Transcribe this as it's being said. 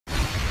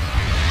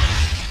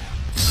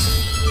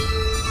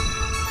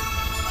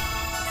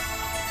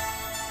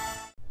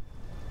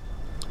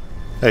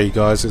Hey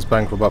guys, it's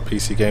Bankrupt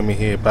PC Gaming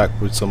here, back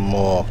with some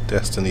more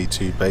Destiny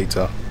 2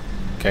 beta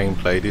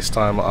gameplay. This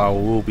time I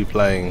will be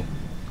playing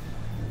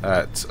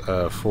at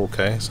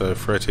 4K, so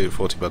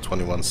 3840 by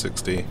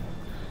 2160.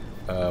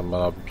 And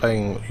I'll be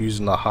playing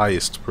using the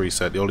highest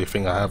preset. The only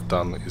thing I have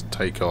done is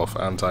take off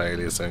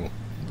anti-aliasing.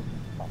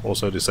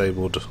 Also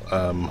disabled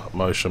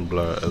motion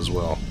blur as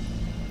well.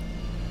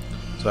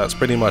 So that's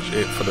pretty much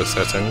it for the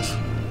settings.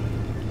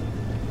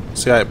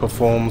 See how it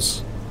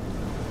performs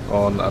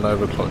on an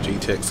overclocked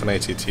GTX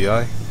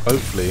 1080Ti.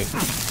 Hopefully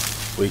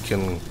we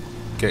can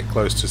get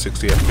close to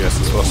 60 FPS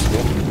as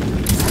possible.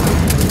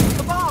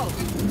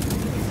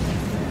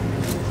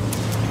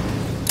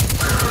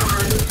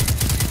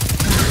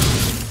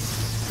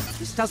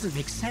 This doesn't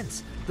make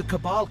sense. The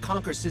Cabal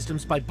conquer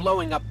systems by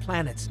blowing up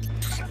planets.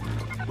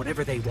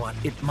 Whatever they want,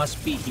 it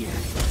must be here,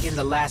 in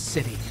the last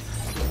city.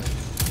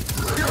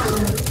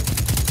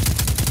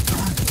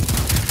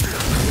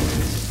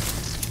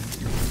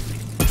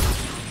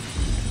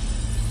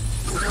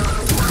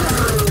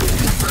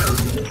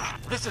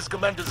 This is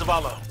Commander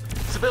Zavala.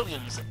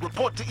 Civilians,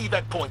 report to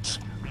evac points.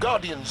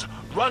 Guardians,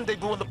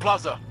 rendezvous in the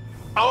plaza.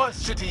 Our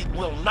city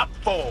will not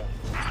fall.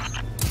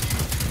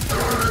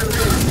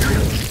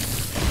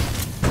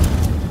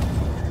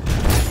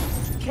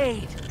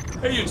 Cade!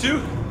 Hey, you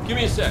two. Give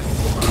me a sec.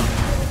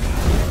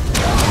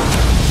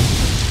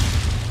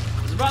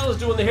 Zavala's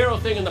doing the hero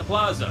thing in the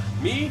plaza.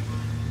 Me?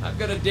 I've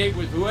got a date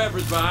with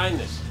whoever's behind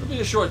this. It'll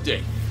be a short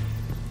date.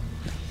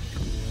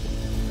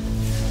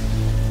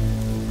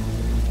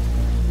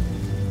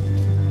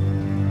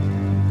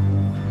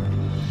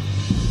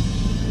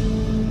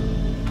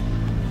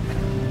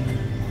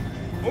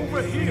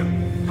 Over here!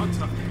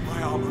 Hunter,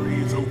 my armory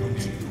is open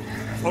to you.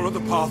 Follow the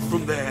path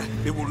from there.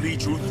 It will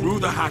lead you through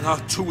the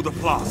hangar to the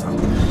plaza.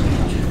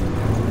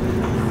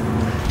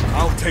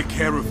 I'll take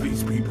care of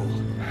these people.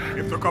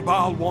 If the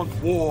Cabal want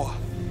war,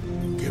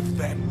 give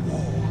them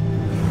war.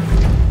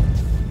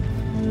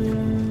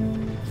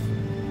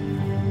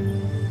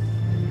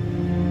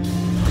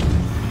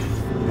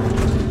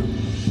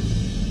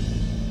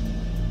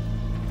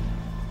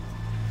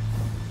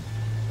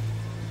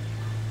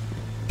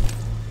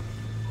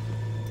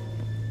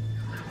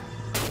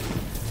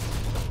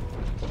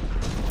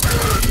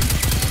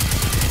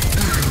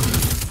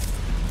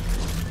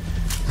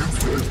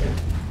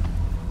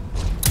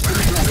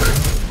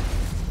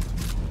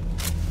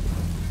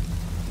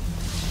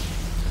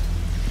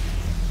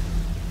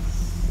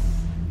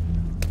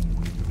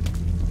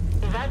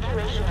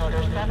 Evacuation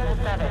order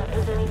 77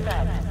 is in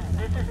effect.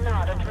 This is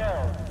not a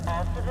drill.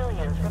 All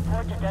civilians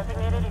report to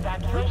designated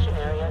evacuation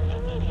areas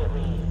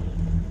immediately.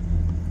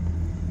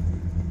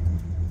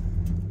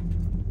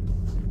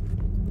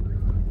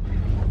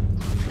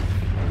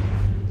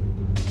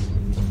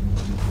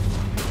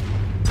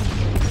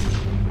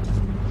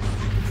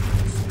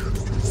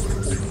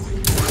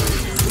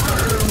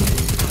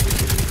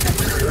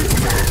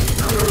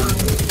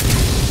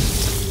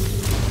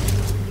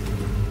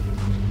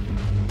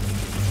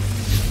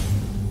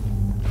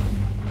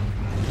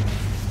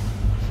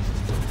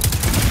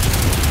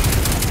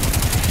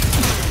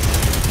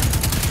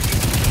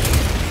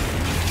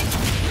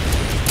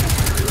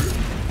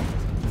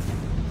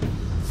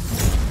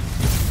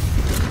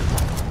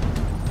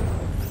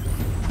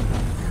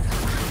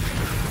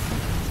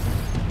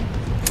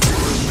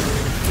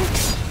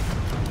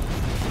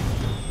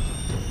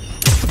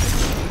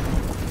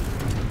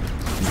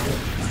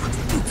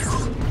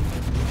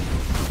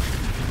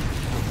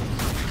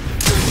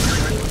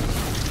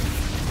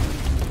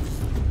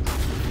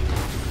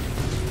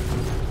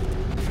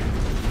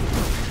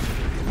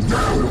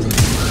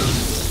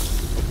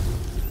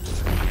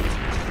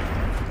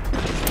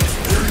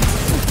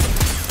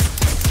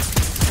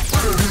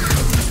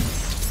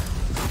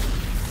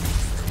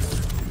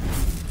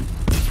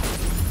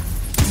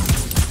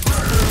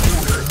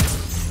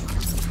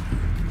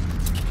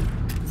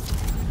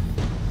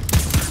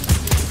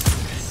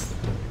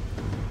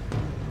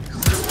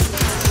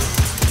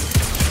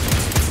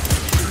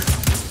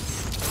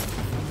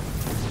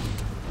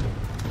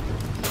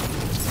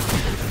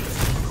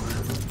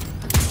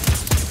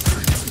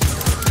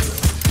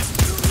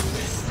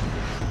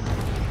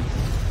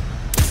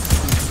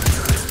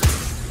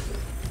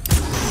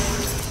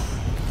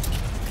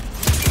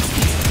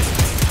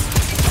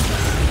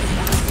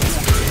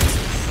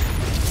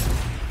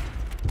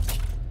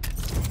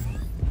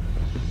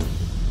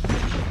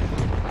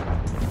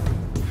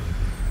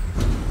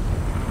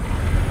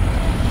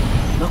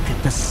 Look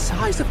at the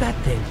size of that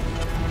thing.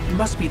 It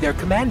must be their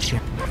command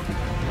ship.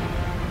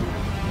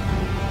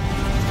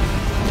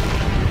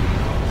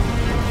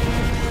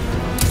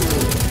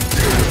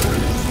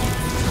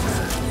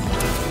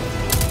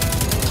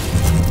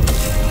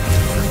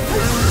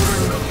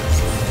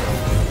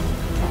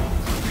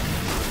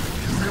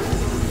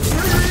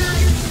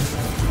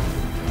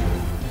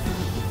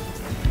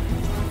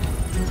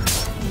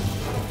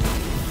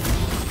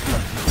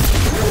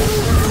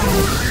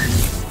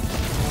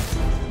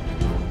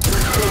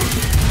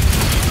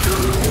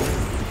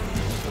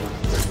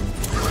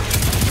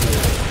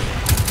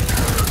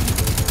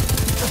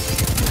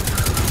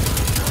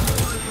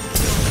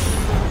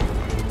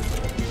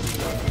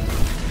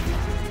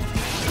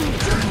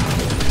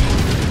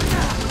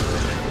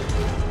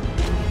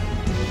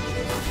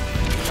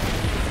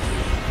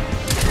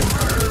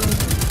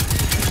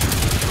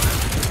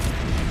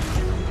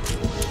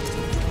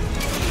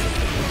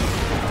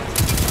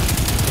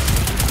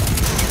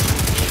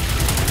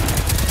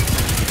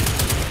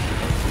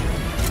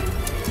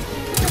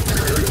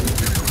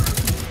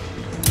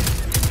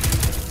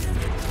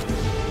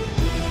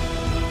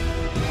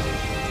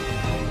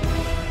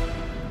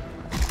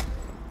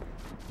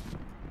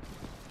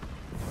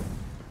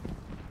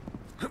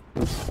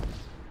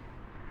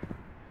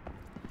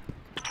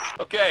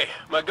 Okay,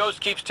 my ghost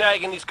keeps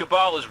tagging these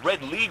Cabal as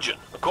Red Legion.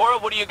 Cora,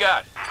 what do you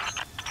got?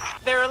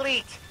 They're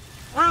elite,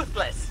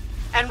 ruthless,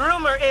 and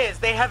rumor is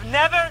they have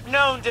never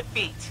known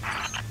defeat.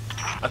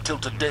 Until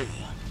today.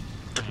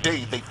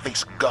 Today they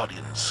face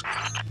Guardians.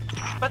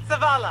 But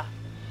Zavala,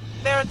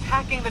 they're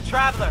attacking the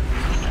Traveler.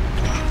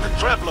 The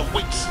Traveler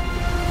waits.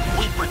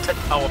 We protect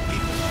our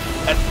people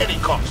at any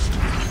cost.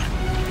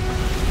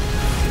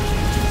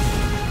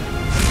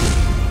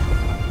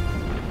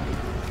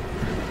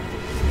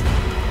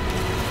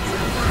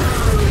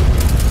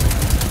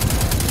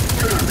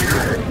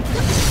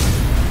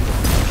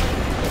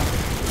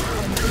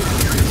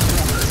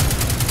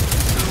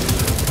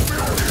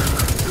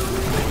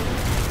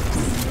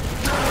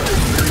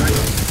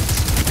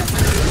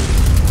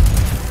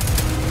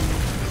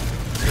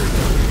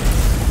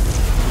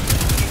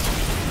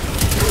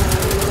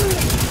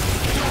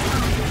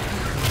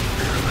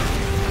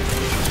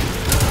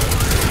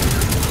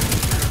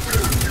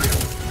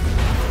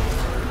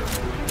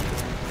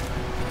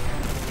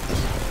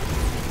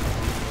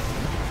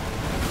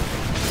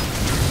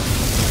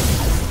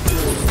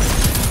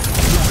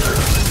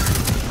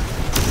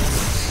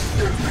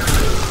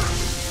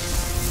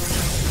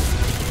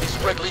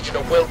 Red Legion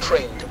are well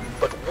trained,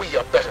 but we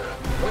are better.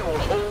 We will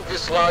hold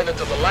this line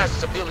until the last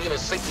civilian is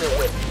safely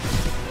away.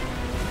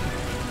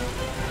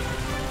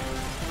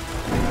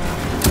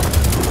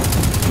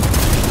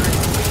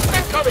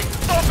 Incoming!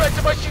 Fall back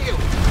to my shield!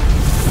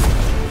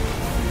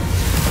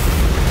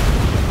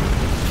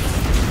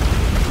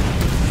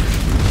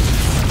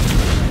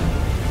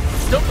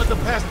 Don't let them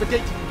pass the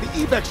gate. The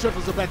evac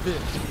shuttles are back there.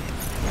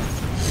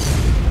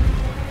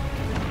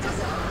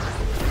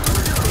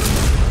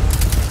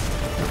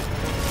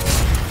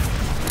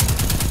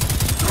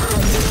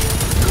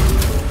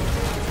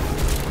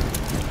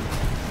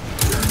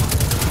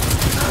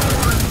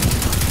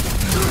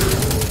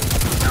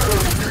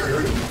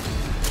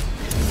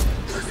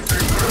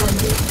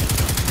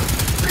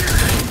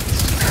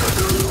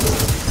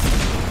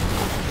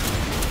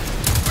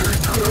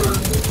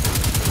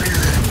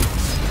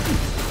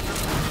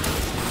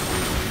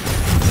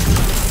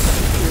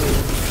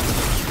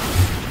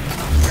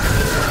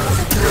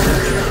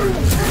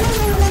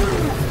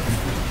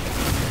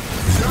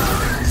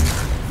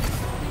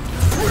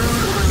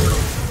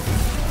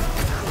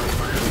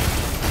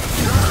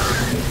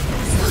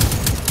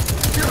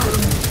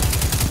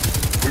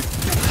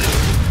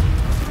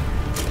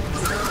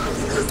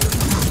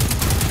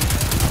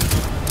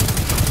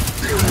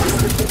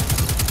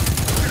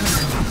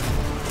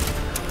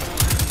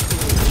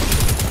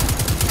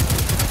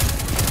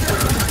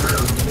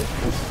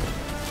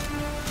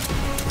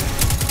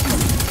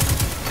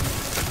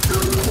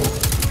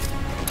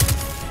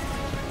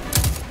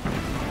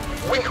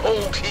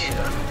 Hold here.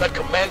 That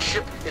command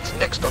ship, it's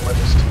next on my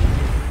list.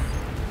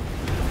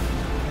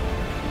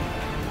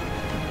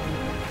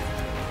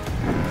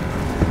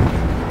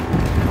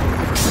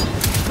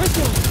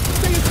 Crystal,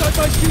 stay inside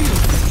my shield!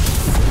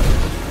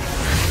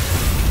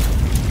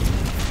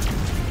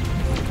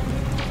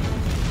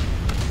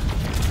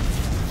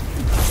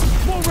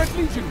 More Red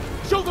Legion!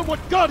 Show them what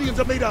Guardians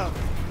are made of!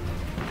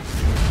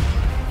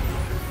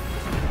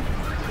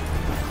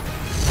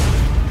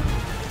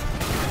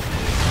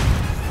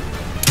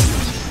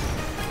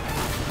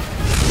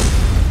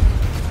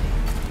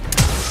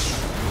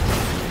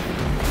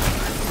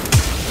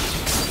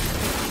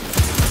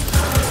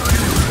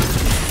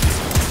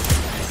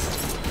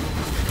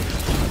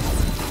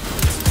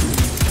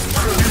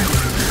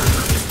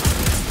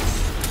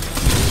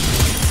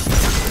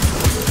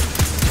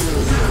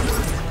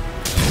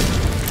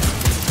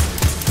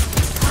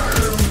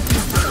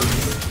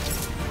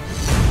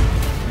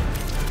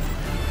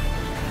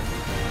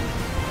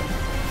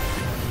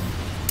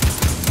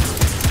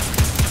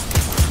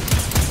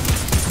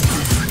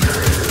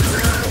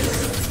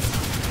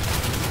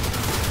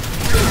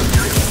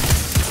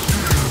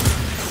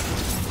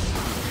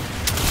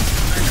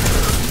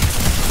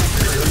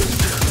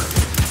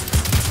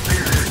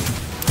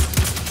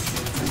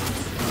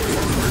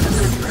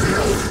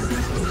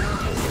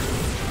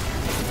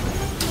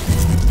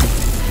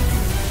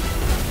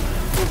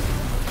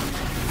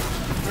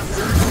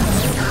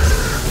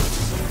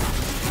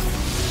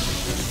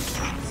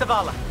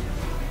 Zavala,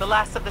 the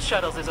last of the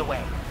shuttles is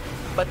away.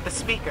 But the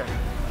speaker,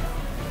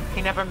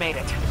 he never made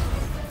it.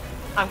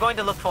 I'm going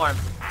to look for him.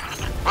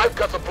 I've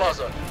got the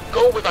plaza.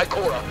 Go with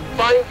Ikora.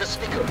 Find the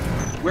speaker.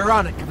 We're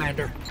on it,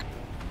 Commander.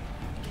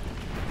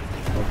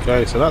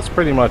 Okay, so that's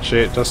pretty much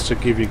it, just to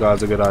give you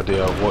guys a good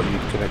idea of what you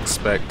can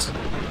expect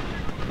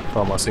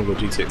from a single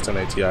GTX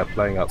 1080Ti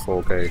playing at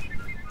 4K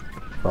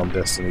from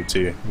Destiny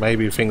 2.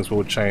 Maybe things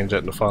will change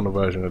at the final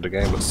version of the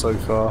game, but so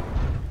far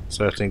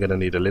certainly going to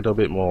need a little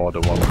bit more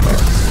than one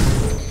class.